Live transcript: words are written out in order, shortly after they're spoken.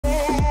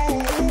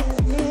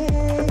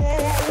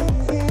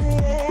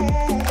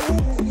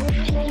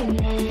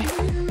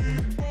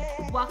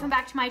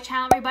back to my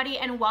channel, everybody,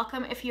 and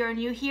welcome if you're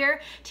new here.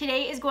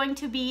 Today is going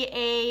to be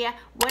a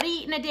what I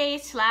eat in a day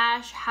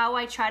slash how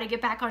I try to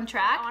get back on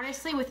track.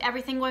 Honestly, with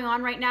everything going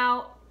on right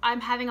now,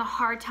 I'm having a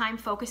hard time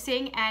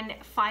focusing and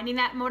finding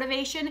that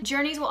motivation.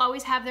 Journeys will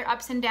always have their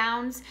ups and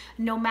downs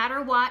no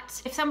matter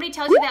what. If somebody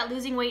tells you that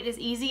losing weight is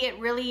easy, it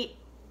really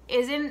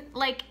isn't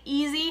like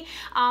easy.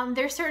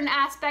 There's certain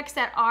aspects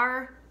that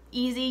are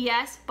easy,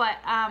 yes, but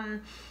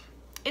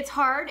it's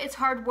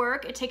hard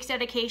work, it takes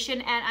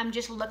dedication, and I'm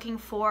just looking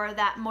for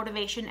that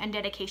motivation and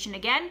dedication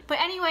again. But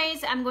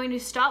anyways, I'm going to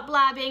stop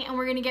blabbing and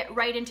we're gonna get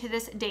right into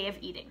this day of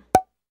eating.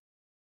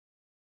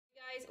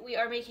 Guys, we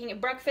are making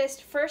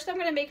breakfast. First, I'm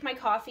gonna make my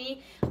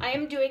coffee. I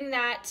am doing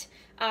that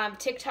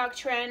TikTok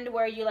trend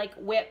where you like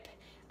whip.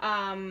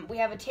 We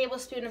have a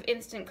tablespoon of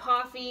instant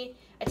coffee,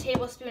 a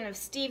tablespoon of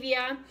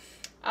stevia,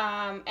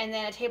 and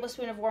then a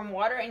tablespoon of warm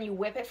water, and you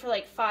whip it for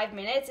like 5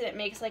 minutes and it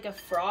makes like a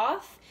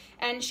froth.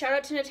 And shout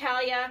out to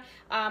Natalia.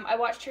 I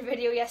watched her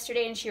video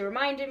yesterday and she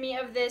reminded me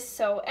of this.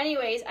 So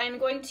anyways, I'm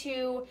going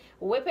to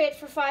whip it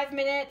for 5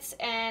 minutes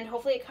and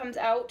hopefully it comes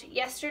out.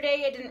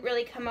 Yesterday it didn't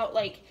really come out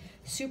like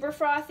super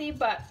frothy,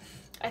 but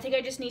I think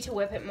I just need to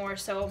whip it more.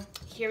 So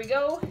here we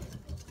go.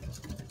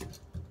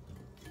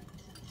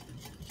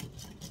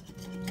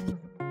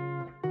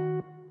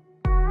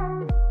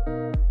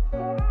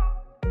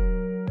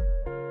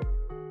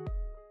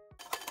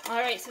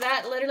 Alright, so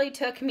that literally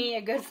took me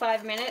a good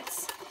 5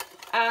 minutes.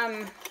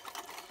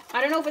 I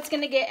don't know if it's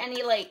going to get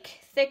any like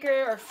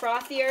thicker or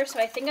frothier, so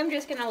I think I'm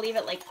just going to leave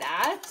it like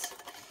that.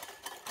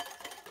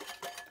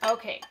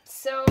 Okay,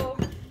 so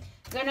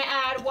I'm going to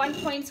add 1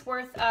 pint's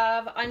worth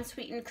of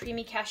unsweetened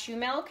creamy cashew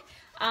milk.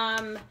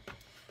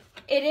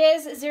 It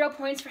is 0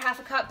 points for half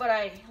a cup, but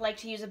I like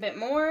to use a bit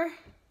more.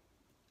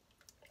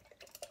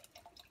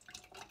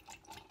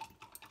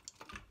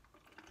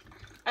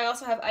 I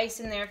also have ice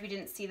in there if you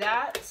didn't see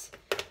that.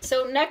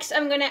 So next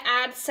I'm gonna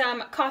add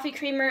some coffee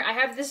creamer. I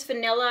have this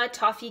vanilla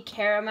toffee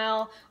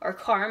caramel or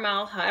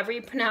caramel, however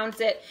you pronounce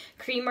it,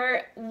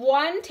 creamer.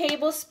 1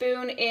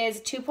 tablespoon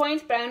is 2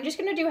 points, but I'm just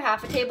gonna do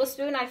half a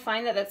tablespoon. I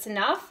find that that's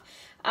enough.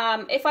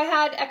 If I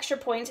had extra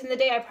points in the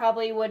day, I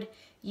probably would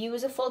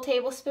use a full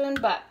tablespoon,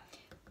 but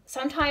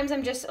sometimes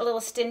I'm just a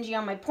little stingy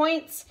on my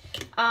points.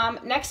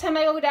 Next time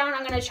I go down,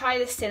 I'm gonna try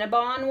the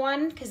Cinnabon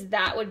one because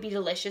that would be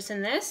delicious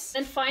in this.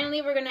 And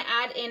finally, we're gonna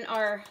add in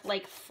our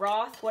like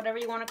froth, whatever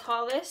you wanna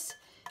call this.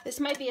 This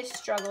might be a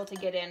struggle to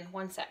get in.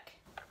 1 sec.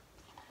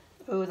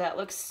 Oh, that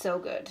looks so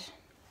good.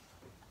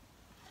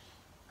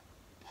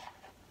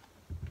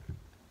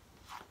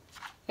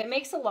 It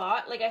makes a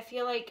lot. Like, I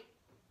feel like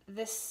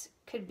this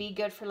could be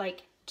good for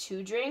like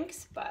 2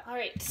 drinks, but all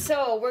right,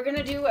 so we're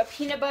gonna do a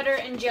peanut butter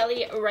and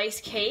jelly rice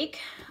cake.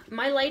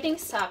 My lighting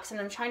sucks and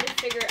I'm trying to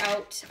figure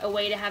out a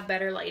way to have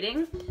better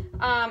lighting.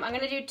 I'm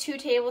gonna do 2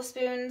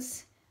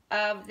 tablespoons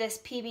of this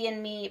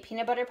PB&Me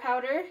peanut butter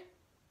powder.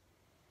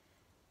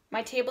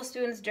 My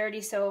tablespoon's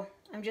dirty, so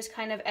I'm just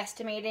kind of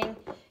estimating.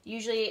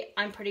 Usually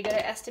I'm pretty good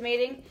at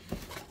estimating.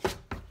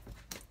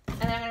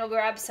 And then I'm gonna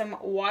grab some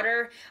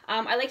water.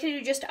 I like to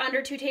do just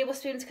under 2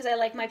 tablespoons because I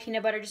like my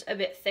peanut butter just a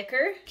bit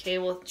thicker. Okay,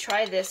 we'll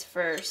try this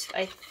first.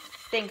 I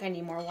think I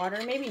need more water,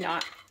 maybe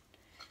not.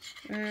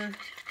 Yeah,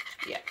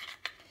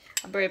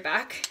 I'll be right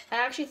back. I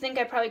actually think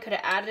I probably could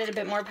have added a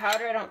bit more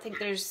powder. I don't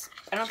think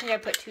I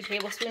put 2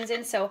 tablespoons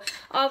in, so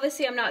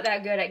obviously I'm not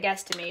that good at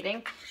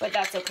guesstimating, but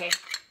that's okay.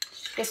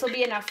 This will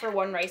be enough for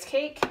 1 rice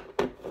cake.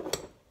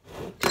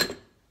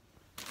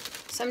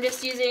 So I'm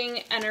just using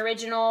an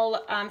original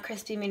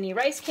crispy mini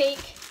rice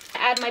cake.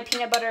 Add my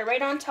peanut butter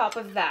right on top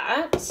of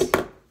that.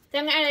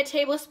 Then I'm gonna add a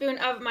tablespoon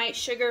of my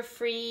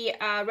sugar-free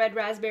red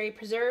raspberry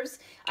preserves.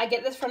 I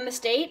get this from the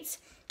States.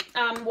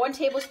 1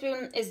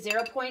 tablespoon is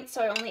 0 points,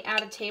 so I only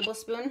add a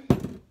tablespoon.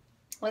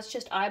 Let's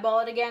just eyeball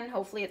it again.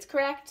 Hopefully it's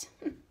correct.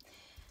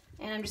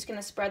 And I'm just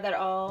gonna spread that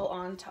all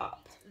on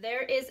top.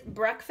 There is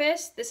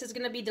breakfast. This is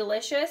gonna be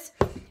delicious.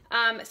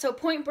 So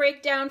point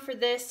breakdown for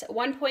this: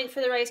 1 point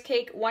for the rice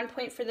cake, 1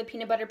 point for the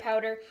peanut butter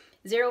powder,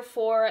 0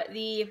 for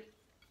the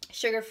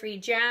sugar-free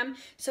jam.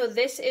 So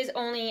this is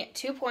only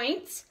 2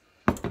 points.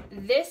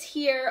 This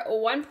here,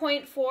 1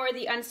 point for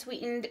the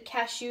unsweetened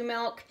cashew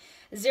milk,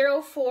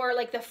 0 for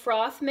like the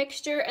froth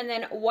mixture, and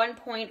then 1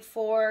 point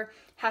for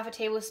half a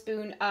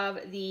tablespoon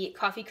of the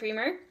coffee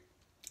creamer.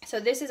 So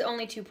this is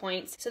only 2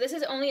 points. So this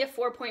is only a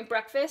 4-point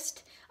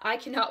breakfast. I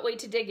cannot wait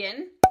to dig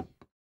in.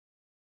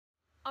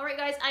 Alright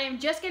guys, I am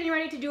just getting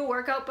ready to do a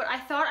workout, but I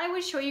thought I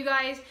would show you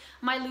guys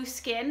my loose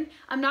skin.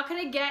 I'm not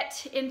going to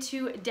get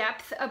into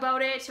depth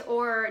about it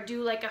or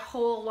do like a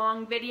whole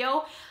long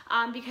video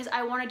because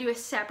I want to do a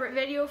separate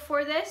video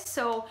for this.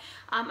 So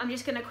I'm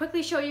just going to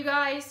quickly show you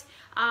guys.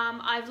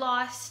 I've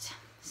lost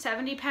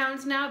 70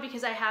 pounds now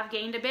because I have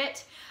gained a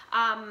bit.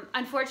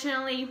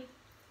 Unfortunately,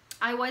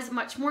 I was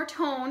much more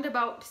toned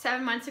about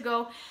 7 months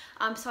ago,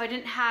 so I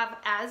didn't have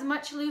as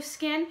much loose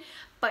skin,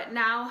 but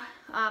now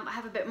I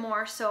have a bit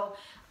more, so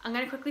I'm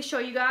going to quickly show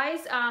you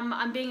guys.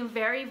 I'm being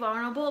very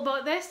vulnerable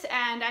about this,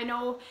 and I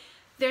know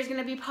there's going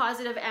to be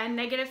positive and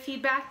negative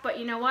feedback, but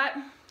you know what?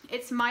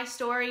 It's my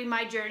story,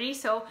 my journey,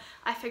 so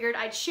I figured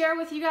I'd share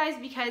with you guys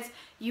because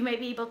you may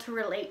be able to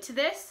relate to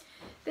this.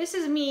 This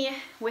is me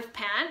with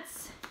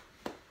pants.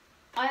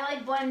 I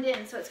like blend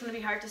in, so it's gonna be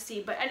hard to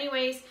see, but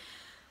anyways,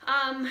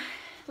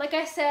 like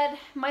I said,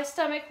 my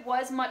stomach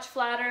was much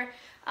flatter.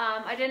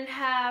 I didn't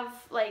have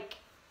like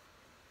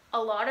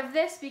a lot of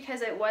this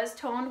because it was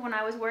toned when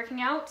I was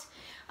working out,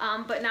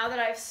 but now that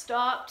I've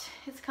stopped,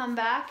 it's come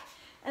back.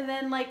 And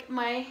then like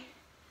my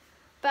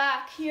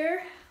back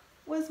here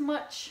was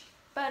much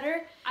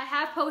better. I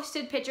have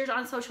posted pictures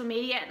on social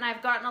media and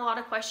I've gotten a lot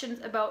of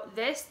questions about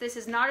this. This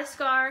is not a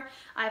scar.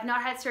 I have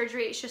not had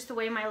surgery. It's just the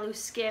way my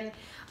loose skin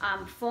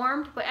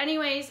formed. But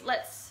anyways,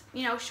 let's,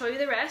 you know, show you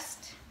the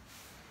rest.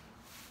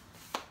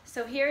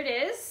 So here it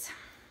is.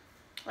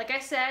 Like I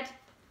said,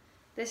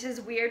 this is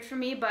weird for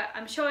me, but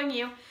I'm showing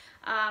you.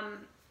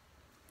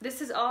 This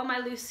is all my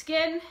loose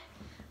skin.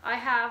 I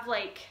have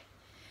like,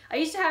 I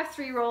used to have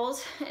 3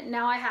 rolls, and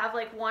now I have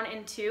like 1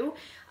 and 2.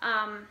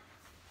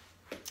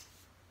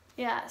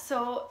 Yeah,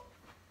 so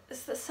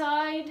it's the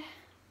side.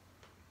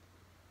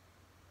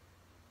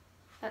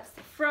 That's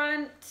the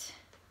front.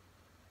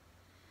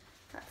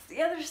 That's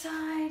the other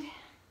side.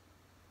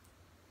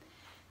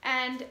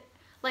 And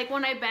like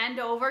when I bend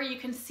over, you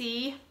can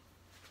see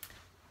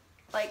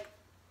like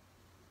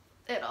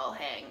it all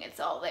hang, it's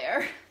all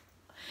there.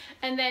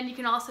 And then you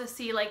can also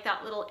see like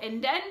that little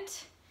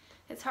indent.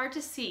 It's hard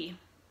to see,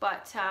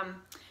 but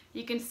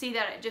you can see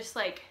that it just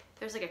like,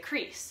 there's like a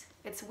crease.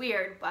 It's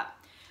weird, but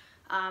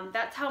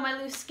that's how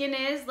my loose skin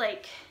is.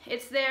 Like,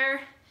 it's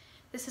there.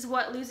 This is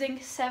what losing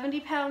 70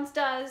 pounds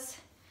does.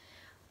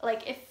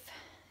 Like, if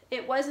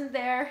it wasn't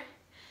there,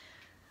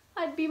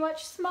 I'd be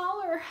much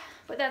smaller,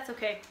 but that's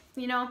okay.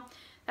 You know,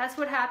 that's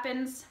what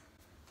happens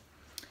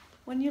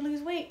when you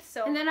lose weight.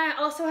 So, and then I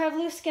also have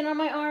loose skin on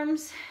my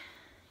arms.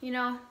 You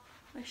know,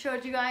 I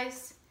showed you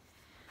guys.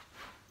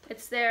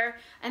 It's there.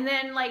 And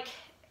then like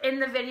in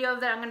the video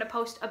that I'm going to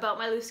post about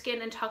my loose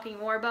skin and talking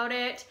more about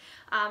it,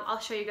 I'll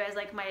show you guys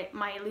like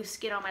my loose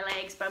skin on my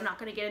legs, but I'm not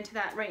going to get into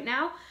that right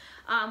now.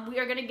 We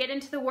are going to get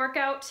into the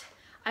workout.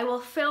 I will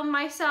film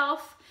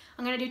myself.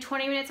 I'm going to do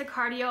 20 minutes of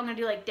cardio. I'm going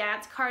to do like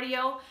dance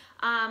cardio.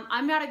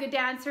 I'm not a good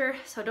dancer,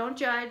 so don't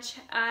judge.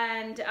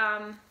 And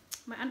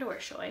my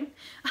underwear's showing.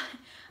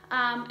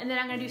 And then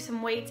I'm going to do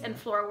some weights and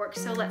floor work,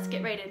 so let's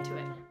get right into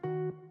it.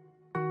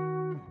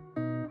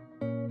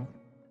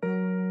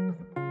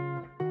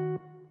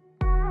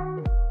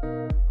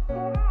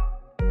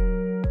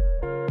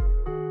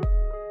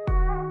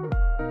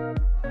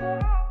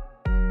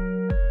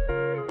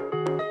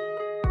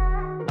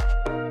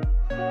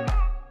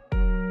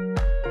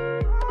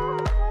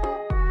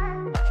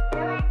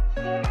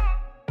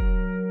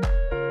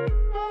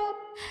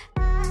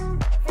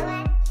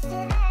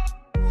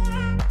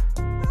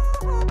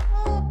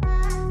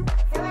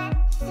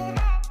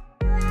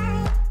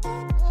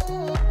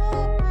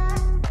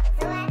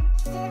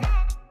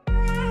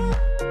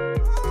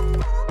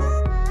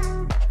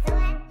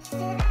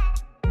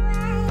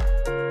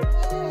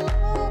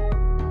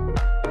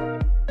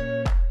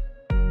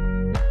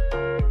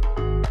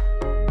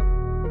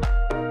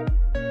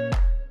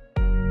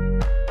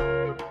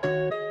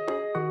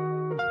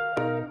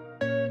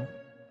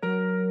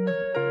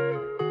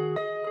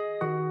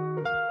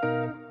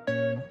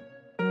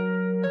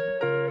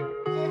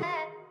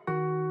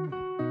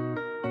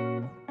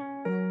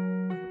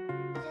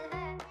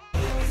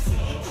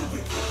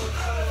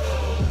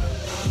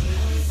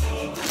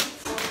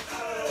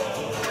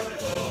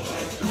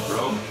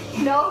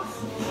 No,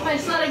 I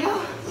just let it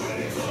go.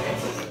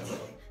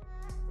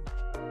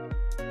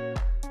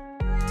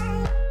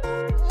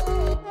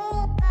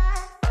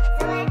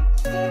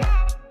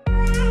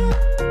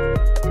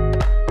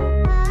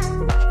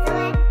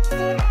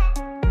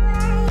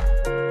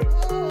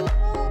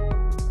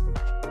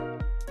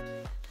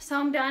 So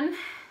I'm done.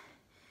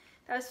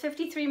 That was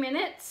 53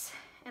 minutes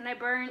and I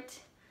burnt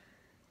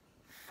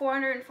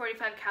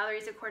 445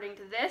 calories according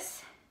to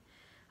this.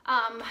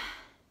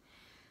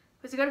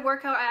 It was a good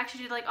workout. I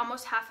actually did like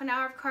almost half an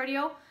hour of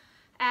cardio.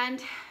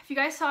 And if you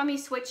guys saw me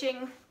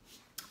switching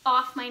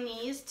off my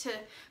knees to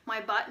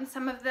my butt in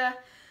some of the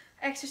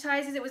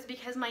exercises, it was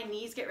because my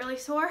knees get really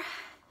sore.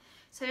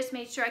 So I just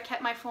made sure I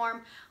kept my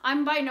form.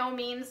 I'm by no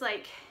means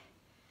like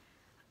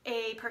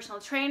a personal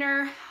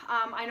trainer.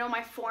 I know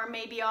my form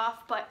may be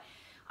off, but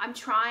I'm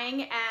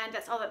trying, and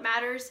that's all that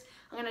matters.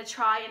 I'm gonna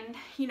try and,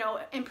 you know,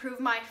 improve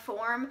my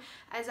form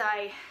as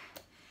I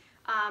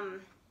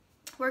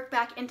work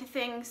back into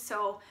things.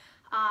 So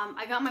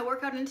I got my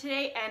workout in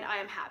today and I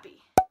am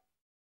happy.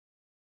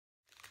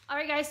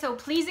 Alright guys, so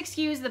please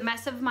excuse the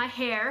mess of my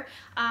hair,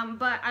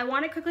 but I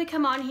want to quickly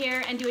come on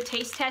here and do a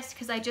taste test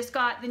because I just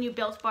got the new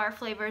Builtbar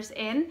flavors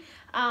in.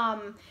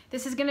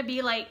 This is going to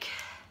be like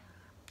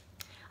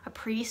a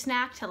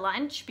pre-snack to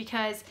lunch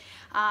because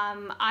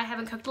I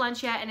haven't cooked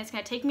lunch yet and it's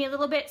going to take me a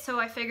little bit, so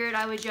I figured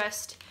I would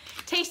just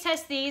taste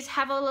test these,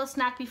 have a little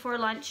snack before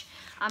lunch,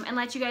 and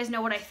let you guys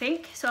know what I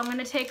think. So I'm going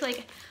to take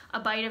like a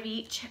bite of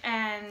each,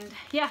 and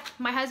yeah,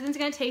 my husband's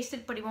going to taste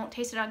it, but he won't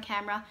taste it on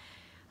camera.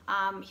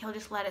 He'll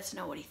just let us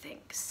know what he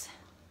thinks.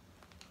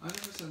 I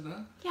never said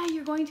that. Yeah,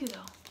 you're going to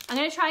though. I'm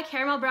gonna try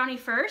caramel brownie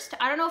first.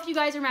 I don't know if you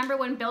guys remember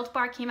when Built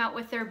Bar came out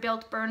with their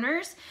Built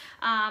Burners.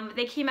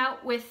 They came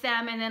out with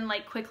them and then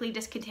like quickly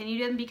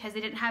discontinued them because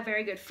they didn't have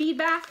very good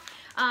feedback.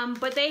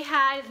 But they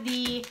had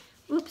the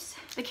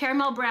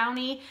caramel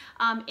brownie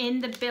in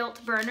the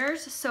Built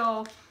Burners.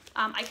 So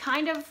I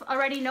kind of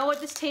already know what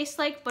this tastes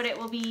like, but it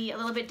will be a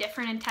little bit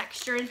different in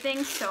texture and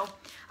things. So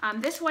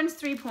this one's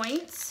 3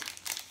 points.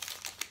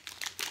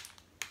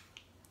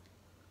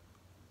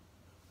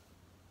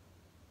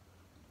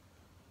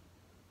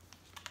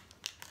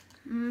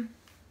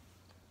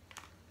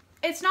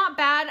 It's not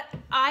bad.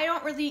 I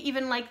don't really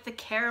even like the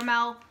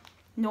caramel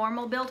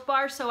normal Built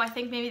Bar, so I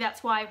think maybe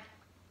that's why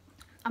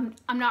I'm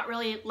not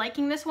really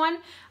liking this one.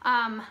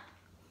 I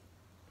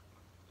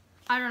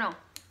don't know.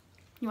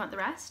 You want the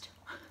rest?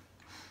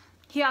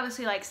 He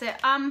obviously likes it.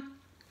 I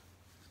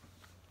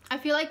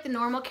feel like the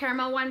normal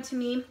caramel one to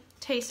me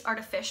tastes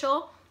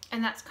artificial,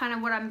 and that's kind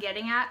of what I'm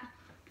getting at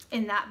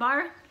in that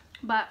bar.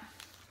 But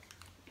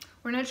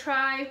we're gonna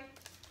try.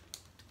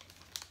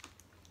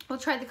 We'll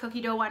try the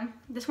cookie dough one.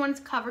 This one's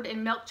covered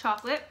in milk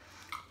chocolate.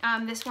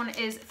 This one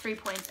is 3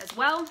 points as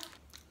well.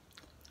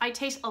 I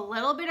taste a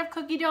little bit of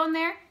cookie dough in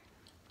there.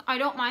 I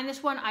don't mind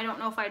this one. I don't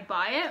know if I'd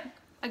buy it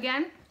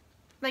again.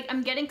 Like,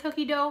 I'm getting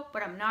cookie dough,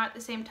 but I'm not at the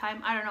same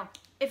time. I don't know.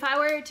 If I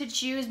were to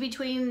choose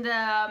between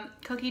the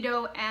cookie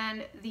dough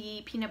and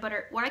the peanut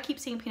butter, what I keep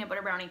saying peanut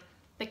butter brownie,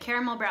 the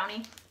caramel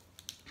brownie,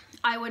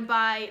 I would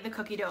buy the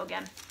cookie dough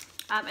again.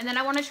 And then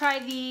I want to try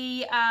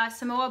the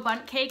Samoa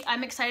bundt cake.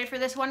 I'm excited for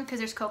this one because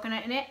there's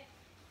coconut in it.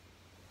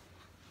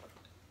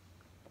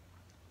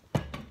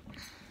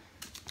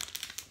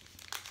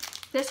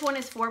 This one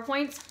is 4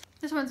 points.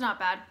 This one's not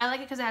bad. I like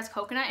it because it has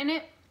coconut in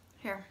it.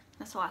 Here,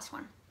 that's the last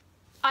one.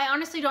 I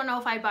honestly don't know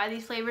if I'd buy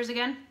these flavors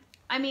again.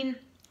 I mean,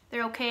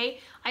 they're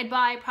okay. I'd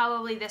buy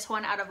probably this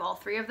one out of all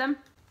 3 of them.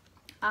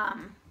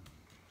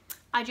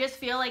 I just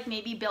feel like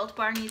maybe Built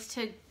Bar needs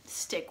to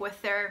stick with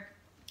their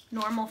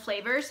normal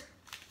flavors.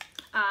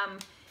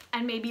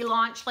 And maybe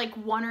launch like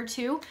 1 or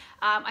 2.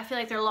 I feel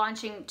like they're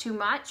launching too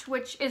much,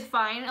 which is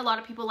fine. A lot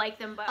of people like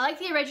them, but I like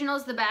the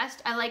originals the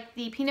best. I like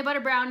the peanut butter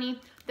brownie,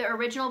 the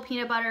original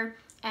peanut butter,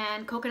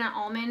 and coconut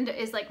almond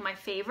is like my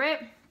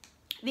favorite.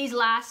 These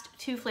last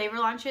 2 flavor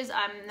launches,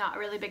 I'm not a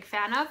really big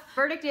fan of.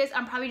 Verdict is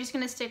I'm probably just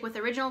gonna stick with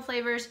original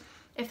flavors.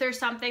 If there's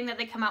something that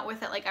they come out with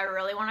that like I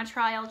really wanna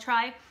try, I'll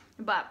try.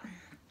 But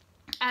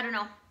I don't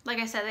know. Like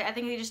I said, I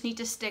think they just need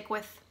to stick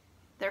with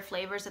their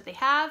flavors that they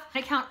have.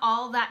 I count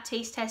all that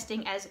taste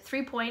testing as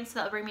 3 points, so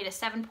that'll bring me to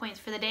 7 points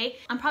for the day.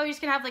 I'm probably just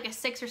gonna have like a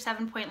 6 or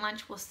 7 point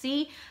lunch, we'll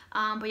see.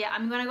 But yeah,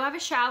 I'm gonna go have a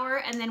shower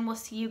and then we'll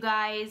see you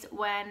guys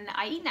when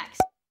I eat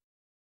next.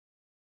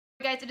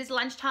 Guys, it is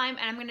lunchtime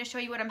and I'm gonna show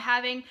you what I'm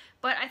having,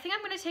 but I think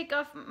I'm gonna take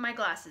off my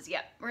glasses.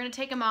 Yep, we're gonna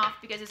take them off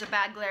because there's a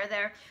bad glare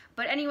there.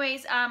 But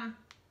anyways,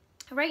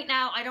 right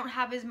now I don't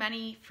have as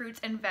many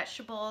fruits and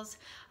vegetables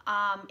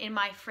in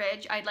my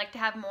fridge. I'd like to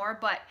have more,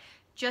 but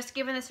just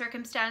given the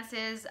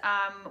circumstances,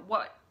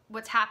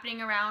 what's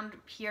happening around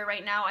here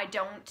right now, I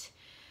don't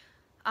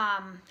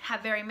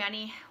have very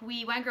many.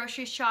 We went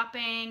grocery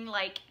shopping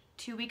like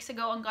 2 weeks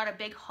ago and got a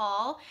big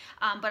haul,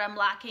 but I'm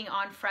lacking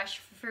on fresh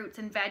fruits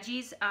and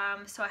veggies,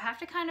 so I have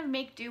to kind of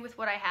make do with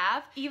what I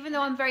have. Even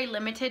though I'm very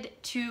limited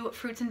to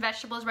fruits and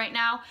vegetables right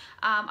now,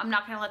 I'm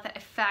not gonna let that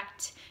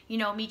affect, you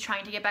know, me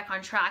trying to get back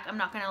on track. I'm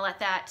not gonna let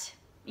that,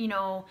 you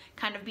know,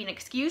 kind of be an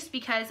excuse,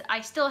 because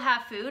I still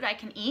have food I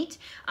can eat,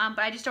 but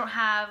I just don't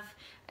have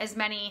as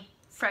many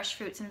fresh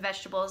fruits and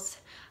vegetables.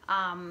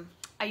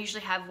 I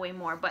usually have way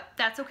more, but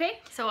that's okay.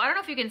 So I don't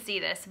know if you can see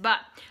this, but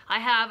I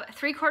have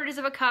 3/4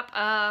 of a cup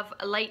of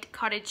light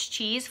cottage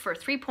cheese for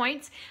 3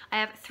 points. I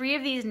have 3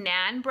 of these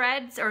naan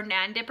breads or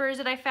naan dippers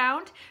that I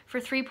found for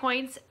 3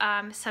 points,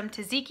 some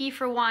tzatziki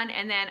for 1,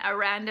 and then a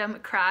random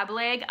crab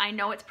leg. I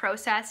know it's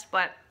processed,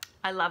 but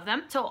I love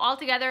them. So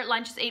altogether,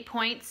 lunch is 8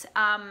 points.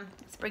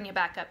 Let's bring it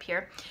back up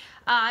here.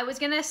 I was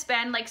gonna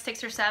spend like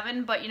 6 or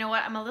 7, but you know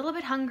what? I'm a little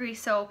bit hungry,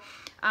 so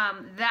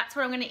that's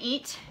what I'm gonna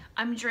eat.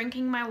 I'm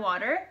drinking my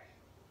water.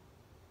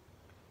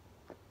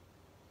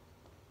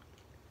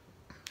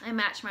 I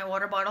matched my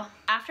water bottle.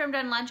 After I'm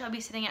done lunch, I'll be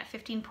sitting at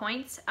 15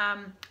 points.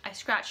 I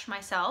scratched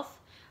myself,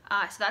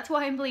 so that's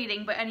why I'm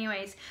bleeding. But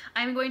anyways,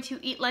 I'm going to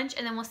eat lunch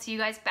and then we'll see you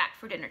guys back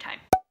for dinner time.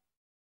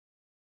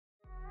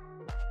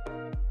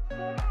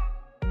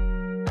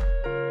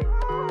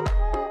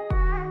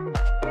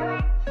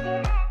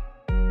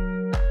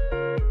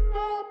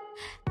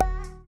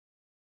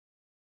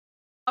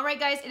 Alright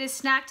guys, it is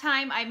snack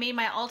time. I made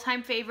my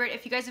all-time favorite.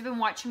 If you guys have been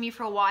watching me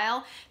for a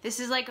while, this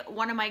is like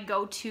one of my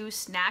go-to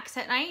snacks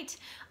at night.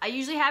 I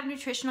usually have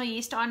nutritional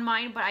yeast on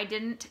mine, but I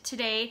didn't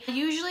today. I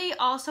usually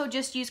also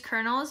just use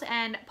kernels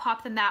and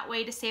pop them that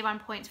way to save on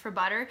points for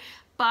butter.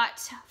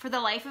 But for the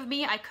life of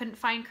me, I couldn't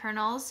find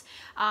kernels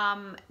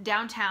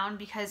downtown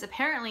because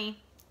apparently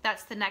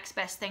that's the next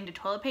best thing to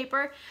toilet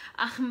paper.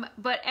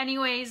 But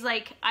anyways,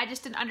 like I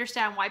just didn't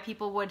understand why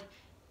people would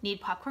need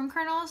popcorn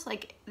kernels.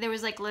 Like there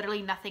was like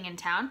literally nothing in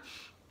town.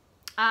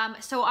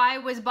 So I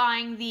was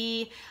buying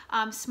the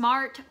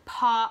Smart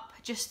Pop,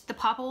 just the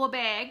poppable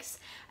bags,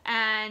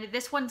 and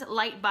this one's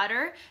light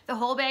butter. The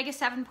whole bag is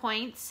 7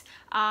 points.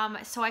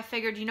 So I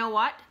figured, you know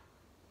what?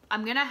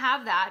 I'm gonna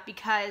have that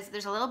because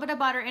there's a little bit of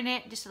butter in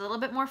it, just a little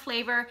bit more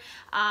flavor,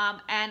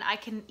 and I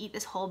can eat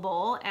this whole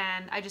bowl,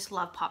 and I just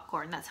love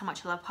popcorn. That's how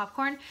much I love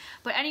popcorn.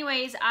 But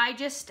anyways, I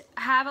just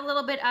have a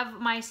little bit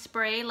of my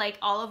spray, like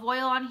olive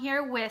oil on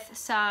here with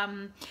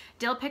some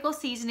dill pickle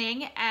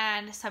seasoning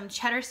and some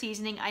cheddar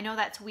seasoning. I know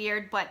that's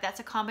weird, but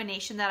that's a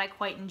combination that I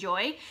quite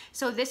enjoy.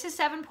 So this is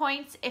 7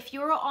 points. If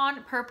you were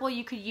on purple,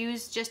 you could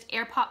use just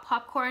air pop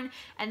popcorn,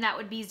 and that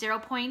would be 0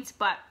 points,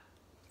 but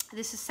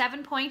this is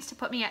 7 points to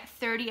put me at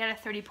 30 out of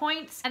 30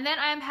 points. And then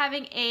I am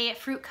having a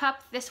fruit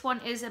cup. This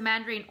one is a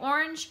mandarin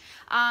orange.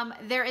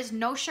 There is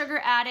no sugar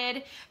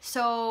added,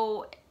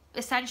 so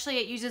essentially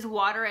it uses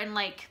water and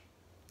like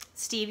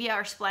stevia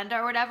or Splenda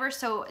or whatever,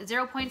 so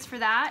 0 points for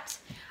that.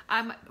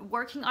 I'm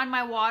working on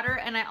my water,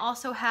 and I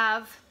also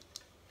have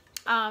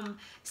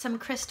some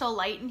Crystal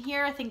Light in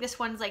here. I think this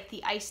one's like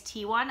the iced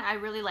tea one. I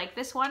really like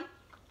this one.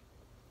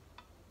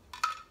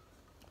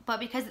 But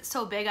because it's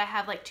so big, I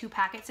have like 2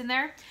 packets in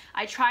there.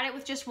 I tried it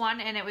with just one,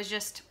 and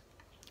it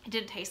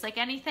didn't taste like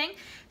anything.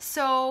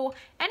 So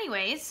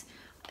anyways,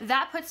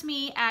 that puts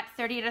me at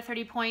 30 out of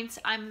 30 points.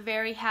 I'm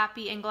very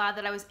happy and glad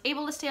that I was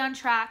able to stay on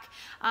track.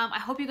 I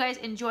hope you guys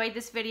enjoyed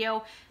this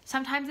video.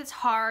 Sometimes it's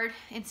hard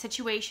in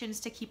situations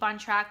to keep on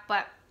track,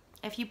 but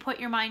if you put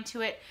your mind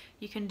to it,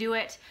 you can do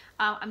it.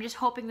 I'm just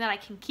hoping that I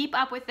can keep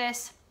up with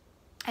this.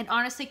 And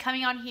honestly,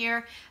 coming on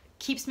here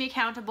keeps me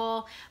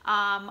accountable.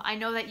 I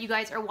know that you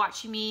guys are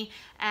watching me,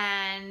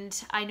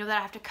 and I know that I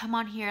have to come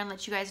on here and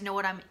let you guys know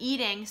what I'm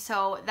eating,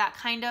 so that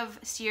kind of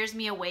steers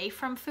me away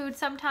from food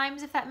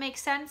sometimes, if that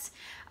makes sense.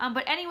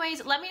 But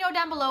anyways, let me know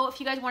down below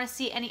if you guys want to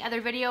see any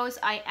other videos.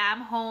 I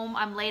am home.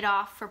 I'm laid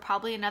off for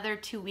probably another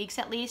 2 weeks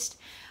at least.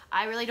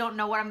 I really don't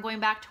know when I'm going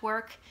back to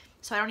work,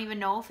 so I don't even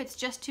know if it's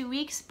just 2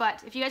 weeks,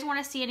 but if you guys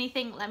want to see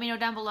anything, let me know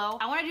down below.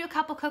 I want to do a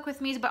couple cook with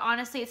me's, but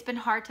honestly, it's been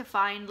hard to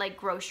find like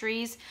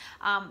groceries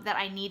that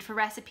I need for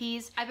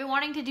recipes. I've been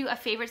wanting to do a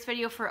favorites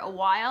video for a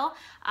while,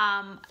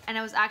 and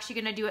I was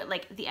actually going to do it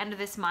like the end of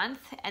this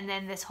month, and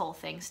then this whole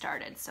thing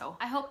started. So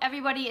I hope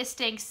everybody is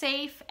staying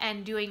safe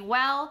and doing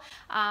well.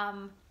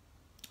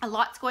 A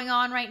lot's going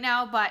on right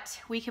now, but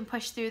we can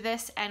push through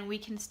this and we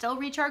can still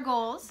reach our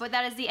goals. But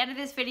that is the end of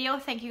this video.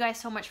 Thank you guys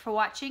so much for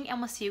watching, and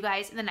we'll see you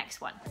guys in the next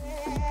one.